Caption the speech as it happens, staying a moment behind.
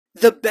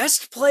The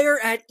best player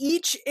at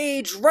each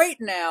age right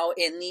now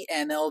in the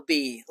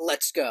MLB.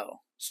 Let's go.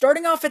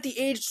 Starting off at the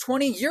age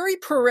 20, Eury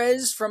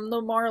Perez from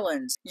the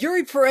Marlins.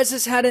 Eury Perez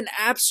has had an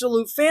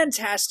absolute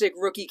fantastic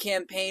rookie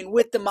campaign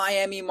with the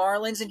Miami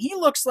Marlins, and he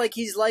looks like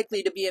he's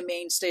likely to be a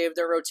mainstay of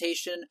their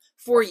rotation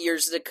for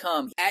years to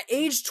come. At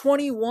age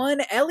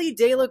 21, Elly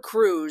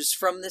Cruz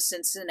from the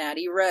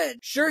Cincinnati Reds.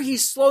 Sure,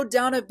 he's slowed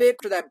down a bit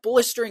for that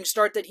blistering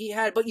start that he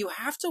had, but you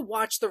have to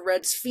watch the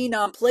Reds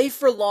phenom play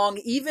for long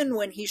even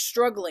when he's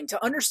struggling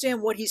to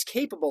understand what he's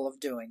capable of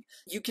doing.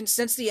 You can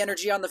sense the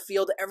energy on the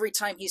field every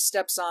time he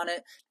steps on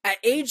it. At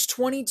age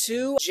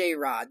 22,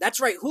 J-Rod. That's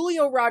right,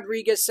 Julio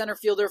Rodriguez, center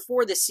fielder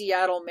for the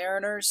Seattle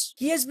Mariners.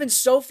 He has been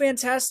so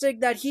fantastic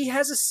that he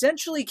has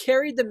essentially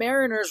carried the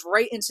Mariners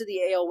right into the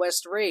AL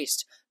West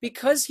race.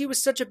 Because he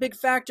was such a big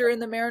factor in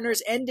the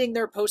Mariners ending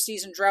their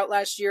postseason drought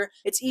last year,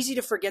 it's easy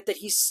to forget that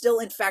he's still,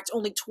 in fact,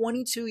 only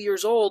 22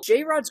 years old.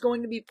 J-Rod's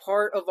going to be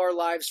part of our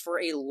lives for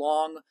a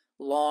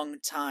long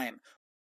time.